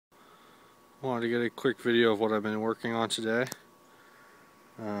Wanted to get a quick video of what I've been working on today.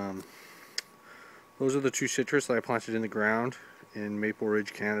 Those are the two citrus that I planted in the ground in Maple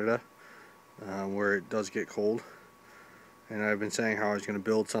Ridge, Canada, where it does get cold. And I've been saying how I was going to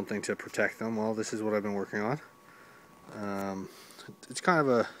build something to protect them. Well, this is what I've been working on. It's kind of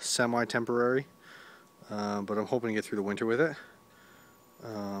a semi-temporary, but I'm hoping to get through the winter with it.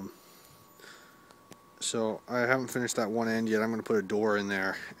 So I haven't finished that one end yet. I'm going to put a door in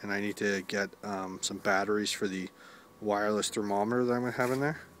there, and I need to get some batteries for the wireless thermometer that I'm going to have in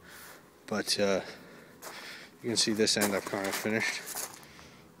there. But you can see this end I've kind of finished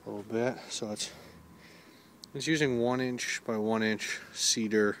a little bit. So it's using 1 inch by 1 inch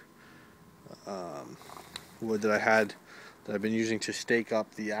cedar wood that I've been using to stake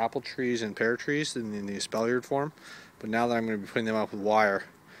up the apple trees and pear trees in the espalier form. But now that I'm going to be putting them up with wire,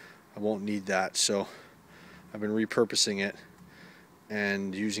 I won't need that. So I've been repurposing it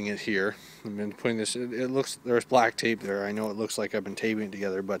and using it here. I've been putting this, it looks, there's black tape there. I know it looks like I've been taping it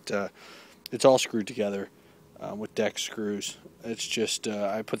together, but it's all screwed together with deck screws. It's just,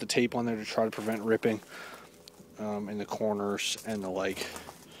 I put the tape on there to try to prevent ripping in the corners and the like,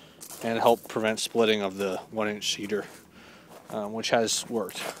 and help prevent splitting of the 1 inch cedar, which has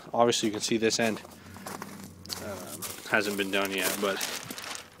worked. Obviously you can see this end hasn't been done yet, but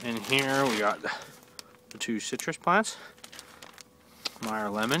in here we got the two citrus plants, Meyer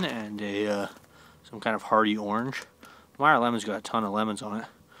lemon and some kind of hardy orange. Meyer lemon's got a ton of lemons on it,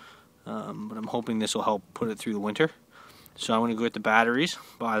 but I'm hoping this will help put it through the winter. So I'm going to go get the batteries,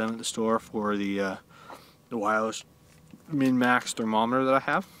 buy them at the store for the wireless min-max thermometer that I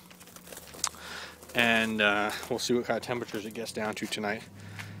have, and we'll see what kind of temperatures it gets down to tonight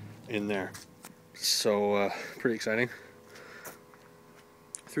in there. So pretty exciting.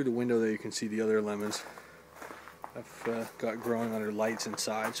 Through the window there you can see the other lemons I've got growing under lights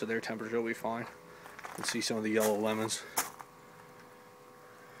inside, so their temperature will be fine. You can see some of the yellow lemons.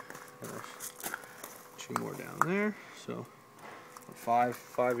 There's 2 more down there, so five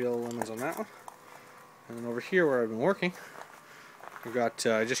yellow lemons on that one. And then over here where I've been working, I've got,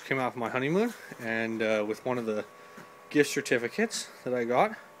 I just came off my honeymoon, and with one of the gift certificates that I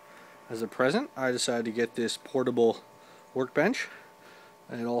got as a present, I decided to get this portable workbench.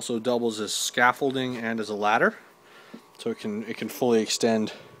 And it also doubles as scaffolding and as a ladder. So it can fully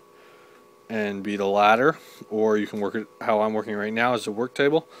extend and be the ladder, or you can work it how I'm working right now as a work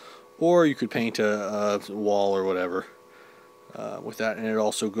table, or you could paint a wall or whatever with that, and it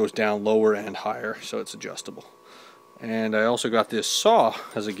also goes down lower and higher, so it's adjustable. And I also got this saw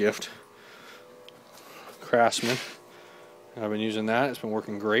as a gift, Craftsman. I've been using that, it's been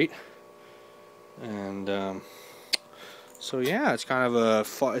working great. And so yeah, it's kind of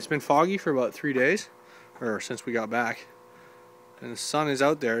it's been foggy for about 3 days, or since we got back. And the sun is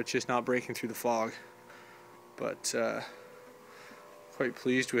out there, it's just not breaking through the fog. But quite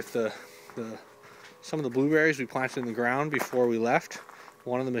pleased with some of the blueberries we planted in the ground before we left.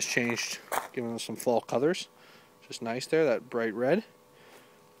 One of them has changed, giving us some fall colors. Just nice there, that bright red.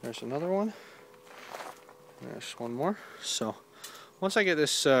 There's another one. There's one more. So once I get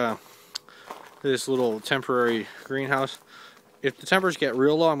this this little temporary greenhouse, if the temperatures get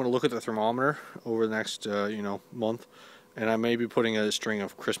real low, I'm going to look at the thermometer over the next month, and I may be putting a string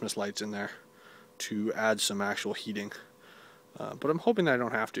of Christmas lights in there to add some actual heating. But I'm hoping that I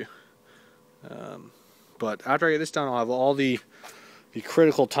don't have to. But after I get this done, I'll have all the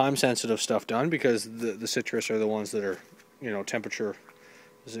critical time-sensitive stuff done, because the citrus are the ones that are, temperature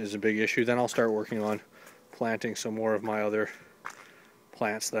is a big issue. Then I'll start working on planting some more of my other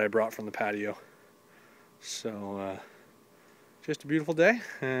plants that I brought from the patio. So just a beautiful day,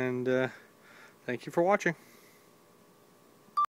 and thank you for watching.